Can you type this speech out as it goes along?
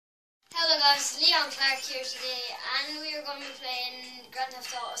Hello guys, Leon Clark here today, and we are going to be playing Grand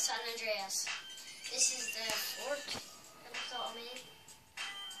Theft Auto San Andreas. This is the fourth Grand Theft Auto maybe?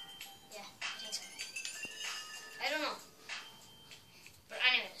 Yeah, I think so. I don't know. But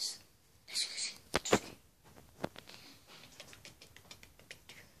anyways, let's go.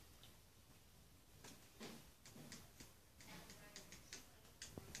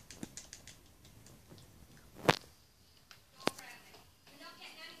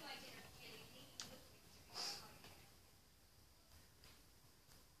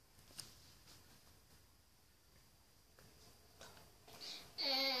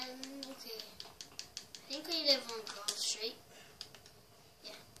 Okay. I think we live on Grove Street.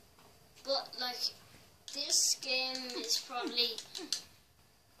 Yeah. But, like, this game is probably...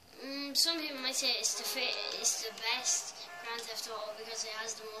 some people might say it's the best Grand Theft Auto because it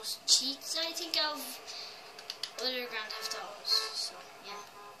has the most cheats, I think, of other Grand Theft Autos. So, yeah.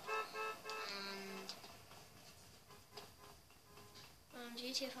 And...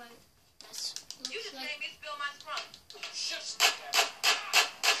 GTA 5, that's... You just made me spill my scrum. Shut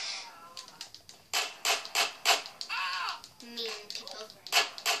mean people.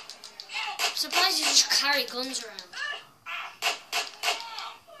 I'm surprised you just carry guns around.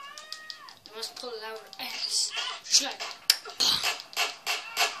 You must pull it out of ass. Just like...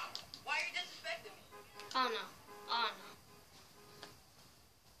 Why are you disrespecting me? Oh no. Oh no.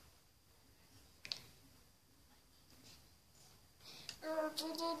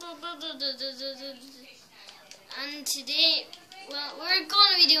 And today, well, we're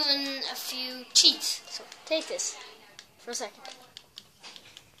going to be doing a few cheats. So take this for a second.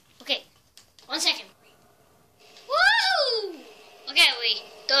 Okay, 1 second. Woo! Okay, we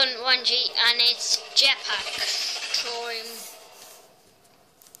done one cheat, and it's jetpack. Throwing.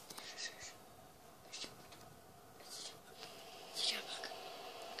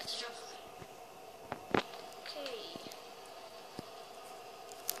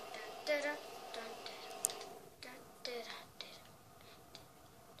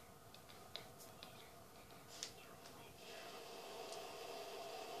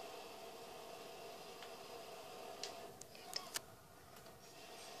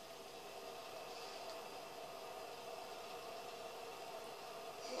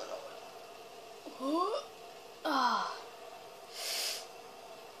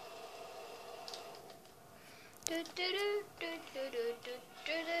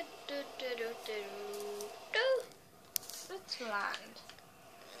 Let's land.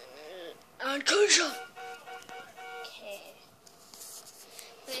 And control. Okay.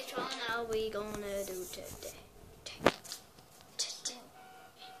 Which one are we gonna do today?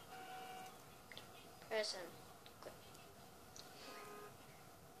 Person.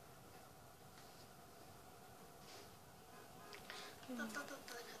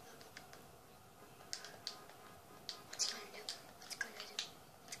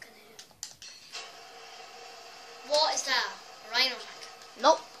 What is that? A rhino tank?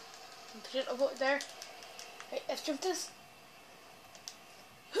 Nope. Put it over there. Hey, let's jump this.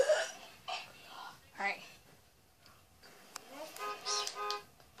 Alright.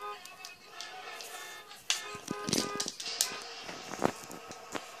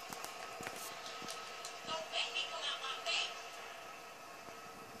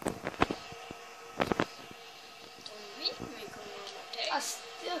 I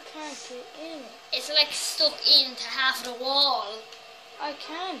still can't get in it. It's like stuck into half of the wall. I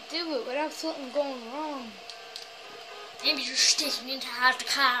can't do it without something going wrong. Maybe you're sticking into half the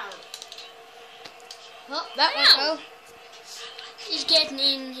car. Oh, that one go. He's getting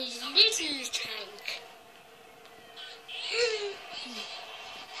in his little tank.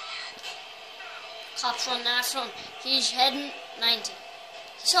 Cops running after him. He's heading 90.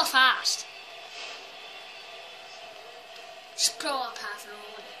 He's so fast. Just blow up half the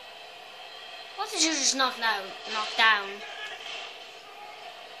road. What did you just knock down?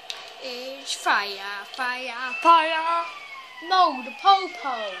 It's fire, fire, fire. No, the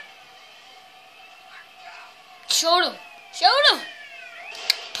po-po. Show them. Show them.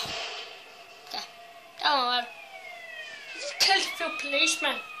 Okay. That one well. He just killed a few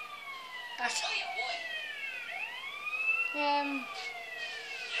policemen. That's You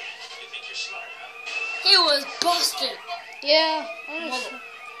think you're smart, huh? he was busted. Yeah. Mother.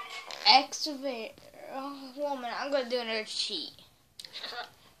 Excavate. Oh, 1 minute. I'm gonna do another cheat.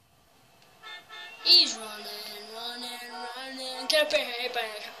 He's running. Get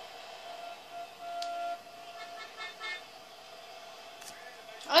back.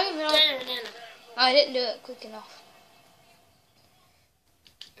 I don't even know. I didn't do it quick enough.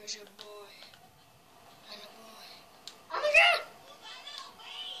 There's a boy. And a boy. Oh my god!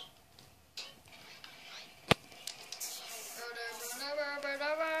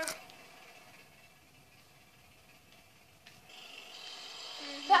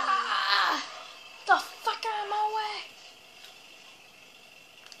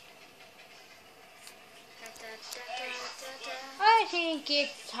 think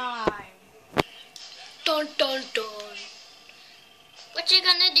it's time. Dun dun dun. What you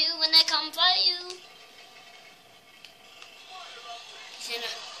gonna do when they come for you? You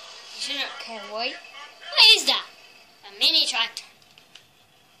should Okay, wait. What is that? A mini tractor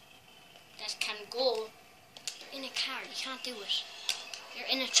that can go. You're in a car. You can't do it. You're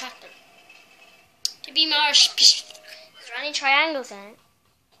in a tractor. To be more specific, is there any triangles in it?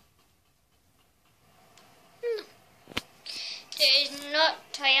 No. There is not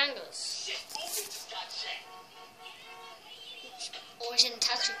triangles. Oh, it's in a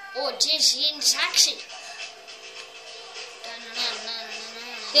taxi. Oh, it is in a taxi.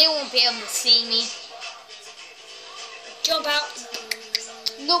 They won't be able to see me. Jump out.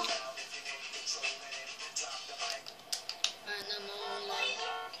 Nope.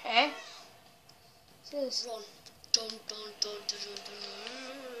 Okay. Just Run. Dun, dun, dun, dun, dun,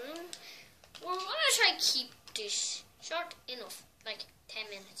 dun. Well, I'm gonna try to keep this short enough. Like 10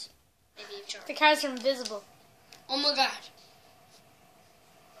 minutes. Maybe even short. the cars are invisible. Oh my god.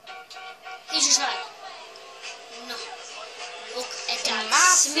 Here's your try. No. Look at that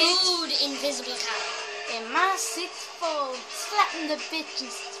Massive. smooth invisible car. In my 6-fold, slapping the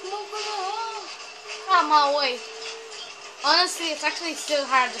bitches, smoking the hole. Out my way. Honestly, it's actually still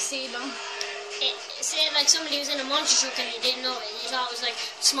hard to see them. It said like somebody was in a monster truck and he didn't know it. He thought it was like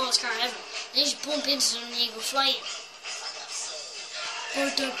the smallest car ever. And you just bump into them and you go flying.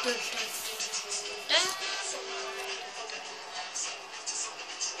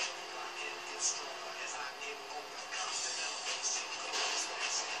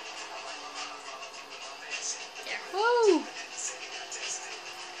 Woo!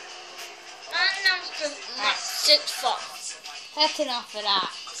 That's it for. That's enough of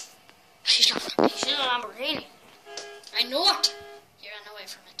that. She's not a Lamborghini. I know it. You ran away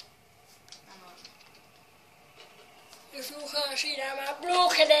from it. I know it. If you can't see that, I'm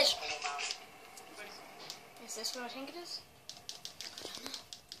broken it. Is this what I think it is? I don't know.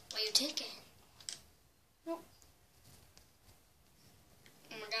 What are you thinking? Nope.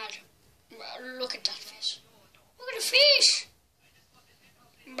 Oh my god. Well, look at that fish. Look at the fish.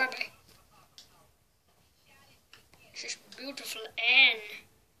 Bye bye. She's beautiful and.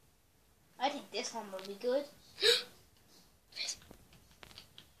 I think this one will be good.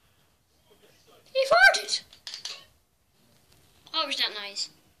 He farted. Oh, was that nice?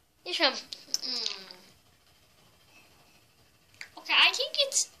 He's from. Okay, I think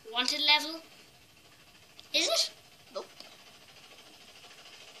it's wanted level. Is it? Nope.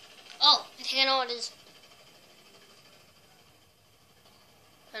 Oh, I think I know what it is.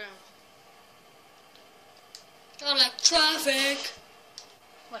 I don't know. Don't like traffic.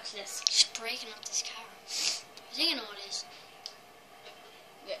 What's this? She's breaking up this car. I think I know what it is.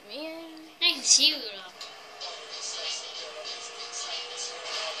 Get me in. I can see you though.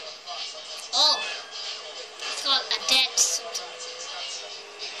 Oh, it's called a dead something.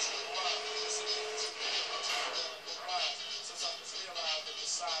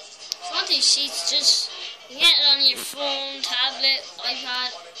 It's one of these sheets, just you get it on your phone, tablet,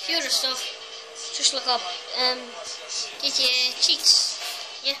 iPad, computer stuff. Just look up GTA cheats.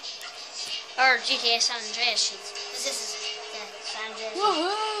 Yeah. Or GTA San Andreas sheets. This is San Andreas.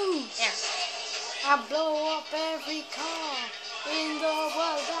 Woohoo! Yeah. I blow up every car in the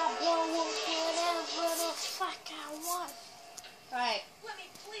world. I blow up whatever the fuck I want. Right. Let me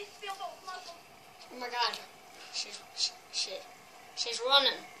please feel those muscles. Oh my god. She's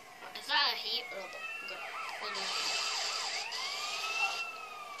running. Is that a heat or a good?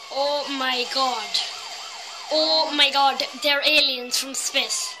 Oh my god. Oh my god. They're aliens from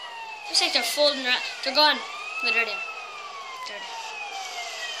space. Looks like they're folding around. They're gone. Wait, they're there.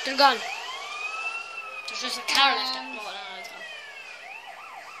 They're gone. There's just a car left. Oh, no, it's gone.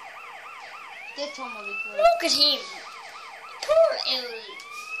 This one will be good. Look at him. Poor alien.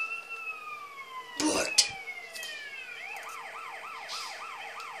 But.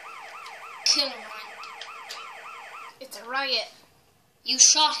 Kill him, Ryan. It's a riot. You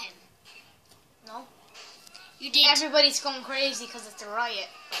shot him. No. You did. Everybody's going crazy because it's a riot.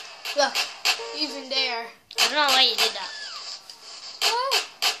 Look, even there. I don't know why you did that.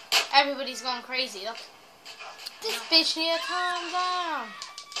 Everybody's going crazy. Look. This bitch need to calm down.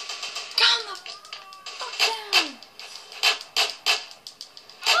 Calm the fuck down.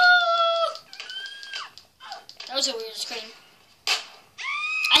 That was a weird scream.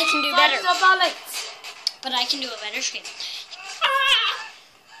 I can do better. Dodge the bullets. But I can do a better scream.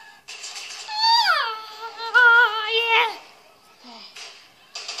 Yeah.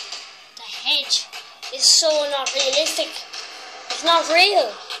 The hedge is so not realistic. It's not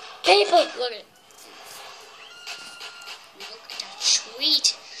real. People, look at it. Look at that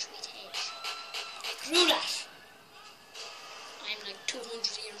Sweet head. I grew that. I'm like 200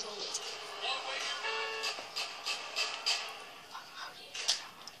 years old.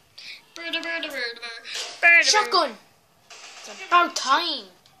 Shotgun! It's about time.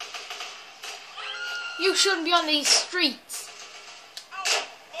 You shouldn't be on these streets.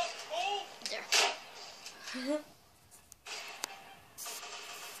 There.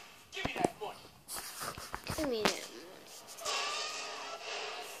 Give me that money. Give me that money.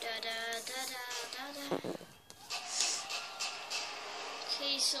 Da da da da da da.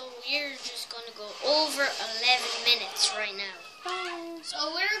 Okay, so we're just gonna go over 11 minutes right now. So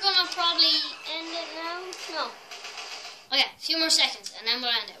we're gonna probably end it now. No. Okay, a few more seconds and then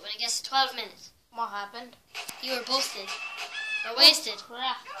we'll end it. When it gets to 12 minutes. What happened? You were busted. Or wasted.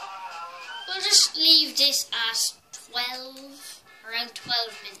 Crap. We'll just leave this at 12, around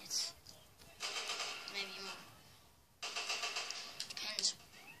 12 minutes. Maybe more. Depends.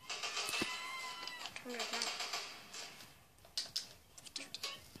 Turn it down.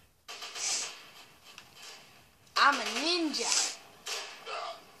 I'm a ninja.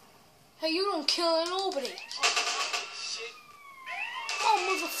 Hey, you don't kill nobody. Oh,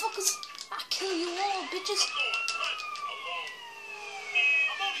 motherfuckers. I kill you all, bitches.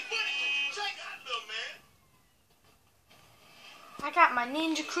 I got my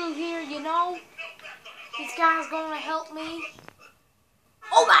ninja crew here, you know. These guys gonna help me.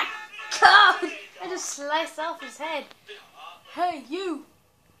 Oh my god! I just sliced off his head. Hey, you.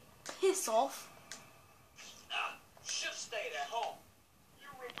 Piss off. Should stayed at home. You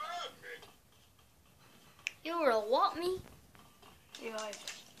revived me. You were a what me? You're right.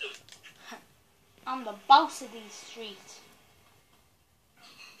 I'm the boss of these streets.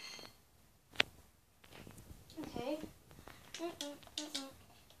 Okay.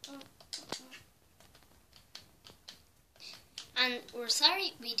 And we're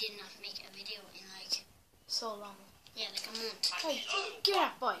sorry we did not make a video in like So long. yeah, like a month. Hey, get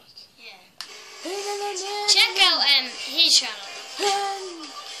that bike. Yeah. Check out his channel.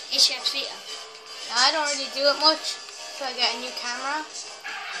 His chef's Vita. I don't really do it much till I get a new camera.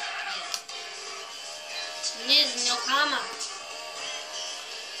 Needs no camera.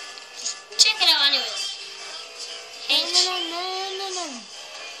 Just check it out anyways.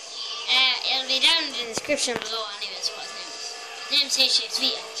 It'll be down in the description below anyways what his name is. His name's H.X.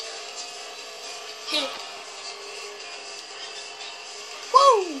 Vita.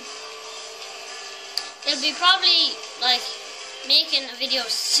 Woo! They'll be probably like making a video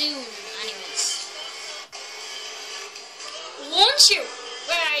soon anyways. Won't you?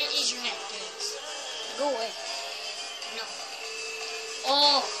 Where is your head? Go away. No.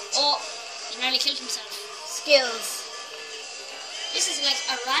 Oh, he nearly killed himself. Skills. This is like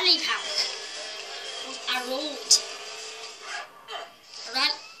a rally park. A road. A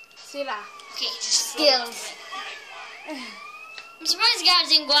rally. See that? Okay, just Skills. I'm surprised the guards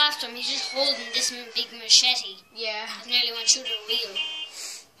didn't go after him. He's just holding this big machete. Yeah. He nearly went through the wheel.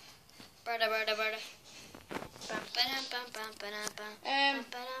 Berda.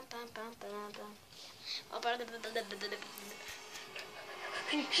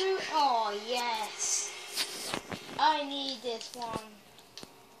 Recruit. Oh yes. I need this one.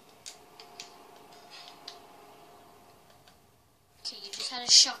 Okay, you just had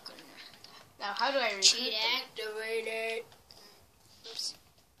a shotgun. Now how do I recruit? Cheat activated. Oops.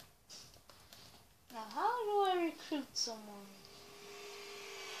 Now how do I recruit someone?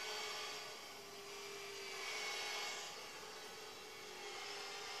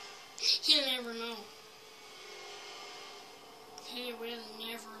 He'll never know. He will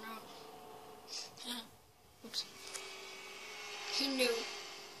never know. Oops. He knew.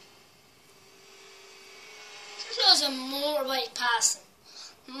 There's a motorbike passing.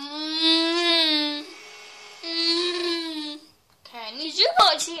 Okay, I need Did you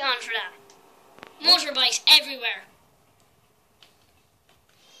put a cheat on for that? Motorbikes everywhere.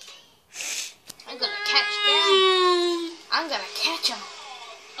 I'm gonna catch them. I'm gonna catch them.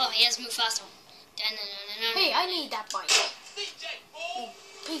 Oh, he has to move faster. Hey, I need that bike. You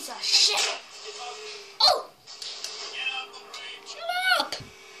piece of shit. Oh! Shut up!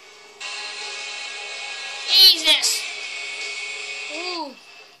 Jesus! Ooh.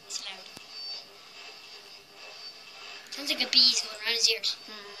 It's loud. Sounds like a bee's going around his ear.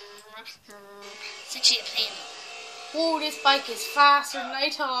 It's actually a plane. Whoa, this bike is faster than I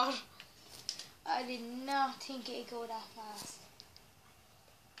thought. I did not think it'd go that fast.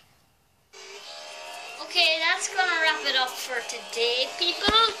 Okay, that's gonna wrap it up for today,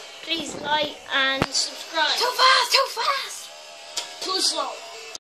 people. Please like and subscribe. Too fast, too fast. Too slow.